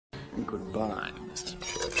Goodbye, Mr.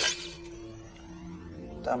 Chip.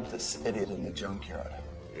 Dump this idiot in the junkyard.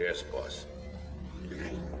 Yes, boss.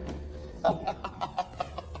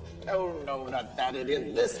 Oh, no, not that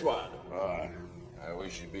idiot. This one. I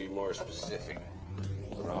wish you'd be more specific.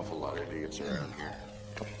 There's an awful lot of idiots around here.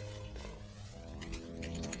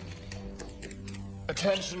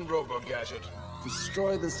 Attention, Robo-Gadget.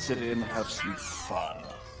 Destroy the city and have some fun.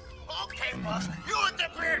 Okay, boss. You at the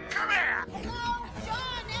rear. Come here. Hello,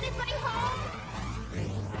 John. Anybody home?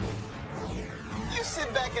 You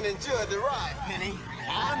sit back and enjoy the ride, Penny.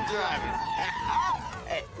 I'm driving.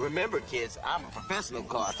 Hey, remember, kids, I'm a professional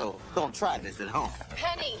car, so don't try this at home.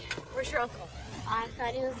 Penny, where's your uncle? I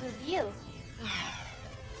thought he was with you.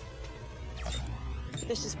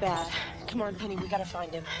 This is bad. Come on, Penny, we gotta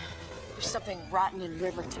find him. There's something rotten in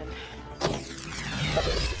Riverton.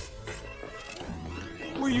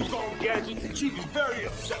 Where you going, Gadget? She'd be very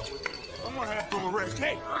upset with you. I'm gonna have to arrest.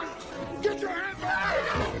 Hey, get your hands back!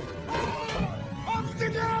 Up,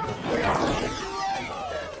 stick out!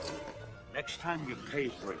 Next time you pay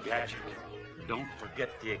for a gadget, don't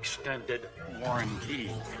forget the extended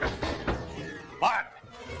warranty. But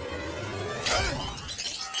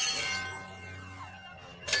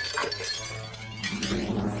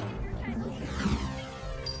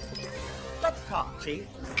Let's talk, Chief.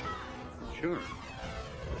 sure.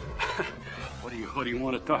 What do you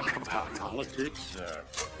want to talk about? Politics?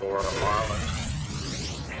 Florida Marlin.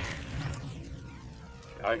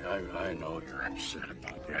 I know you're upset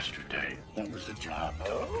about yesterday. That was a job.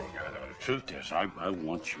 The truth is, I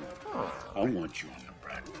want you. I want you on the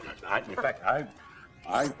Bradford. In fact,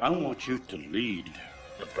 I want you to lead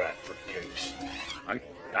the Bradford case.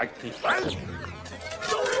 I think.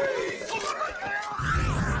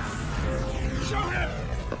 Shoot him!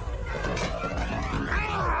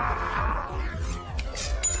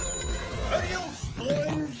 Adios,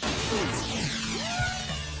 boys!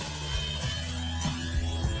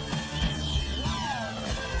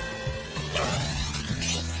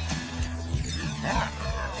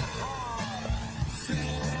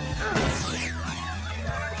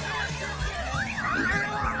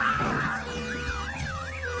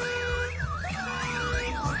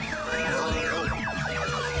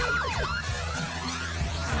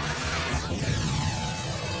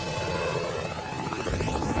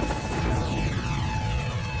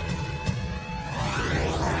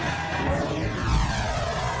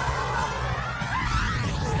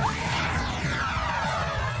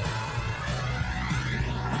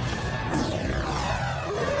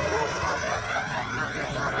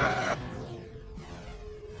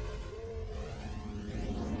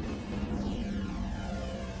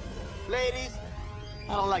 Ladies,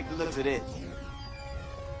 I don't like the looks of this.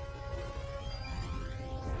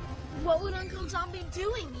 What would Uncle John be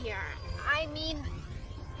doing here? I mean,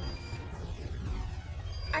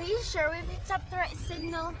 are you sure we picked up the right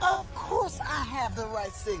signal? Of course I have the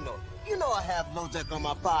right signal. You know I have LoJack on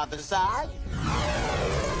my father's side.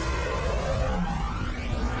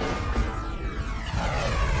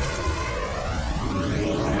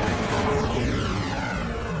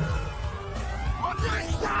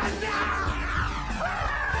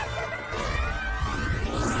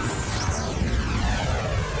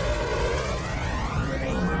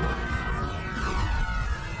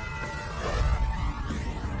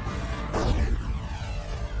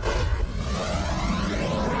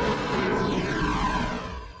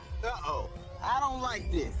 Uh-oh, I don't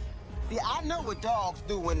like this. See, I know what dogs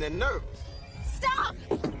do when they're nervous. Stop!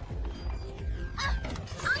 Uncle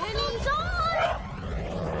John!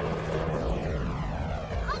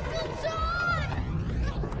 Uncle John!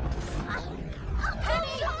 Uncle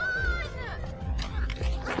John!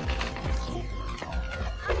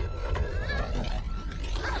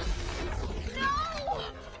 No!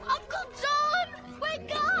 Uncle John!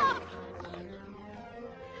 Wake up!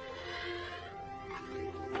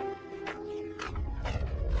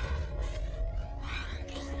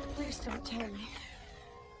 Please don't tell me.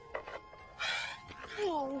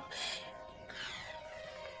 No.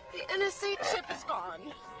 The NSA chip is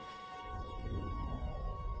gone.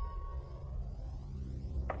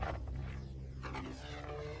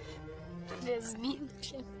 It is me,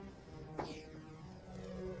 Chip.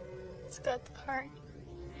 It's got the heart.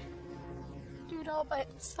 Do it all by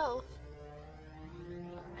himself.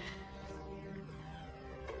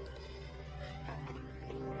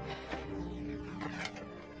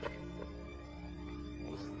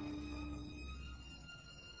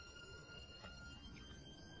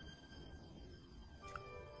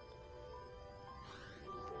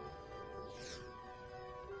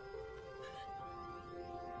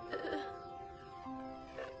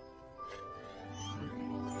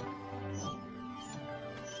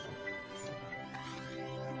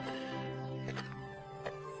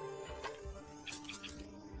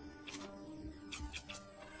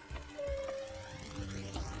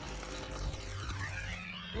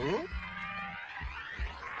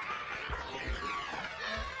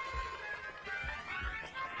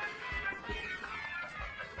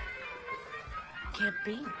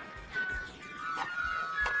 be?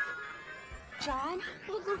 John?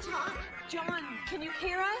 Uncle John, John, can you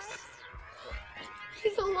hear us?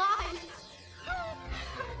 he's alive.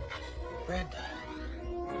 Brenda.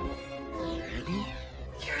 Baby?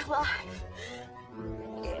 You're alive.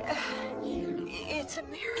 It's a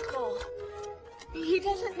miracle. He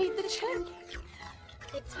doesn't need the chip.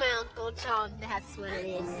 It's my Uncle John, that's what it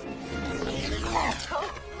is.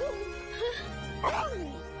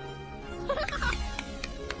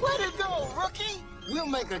 Way to go, rookie! We'll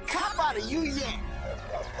make a cop out of you yet.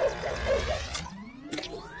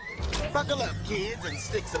 Buckle up, kids, and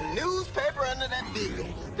stick some newspaper under that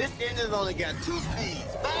beagle. This engine's only got 2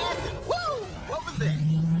 speeds, fast and woo! What was that?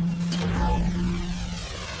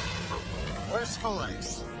 Where's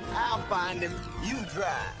Forrest? I'll find him. You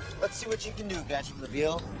drive. Let's see what you can do, Gadget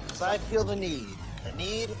Reveal. So I feel the need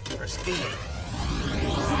for speed.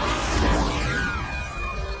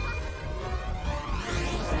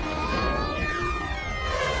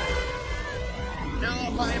 Now,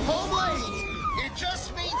 if I'm home late, it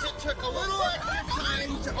just means it took a little extra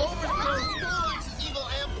time to overthrow Forrest's evil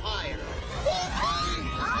empire. Okay?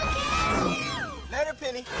 Later,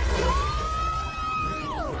 Penny.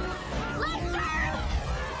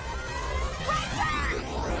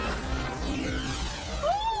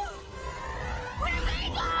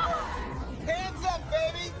 Hands up,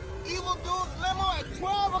 baby! Evil Dude's limo at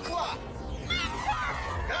 12 o'clock.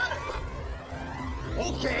 Got it.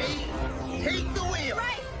 Okay, take the wheel.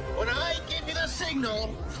 Right. When I give you the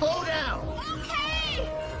signal, slow down.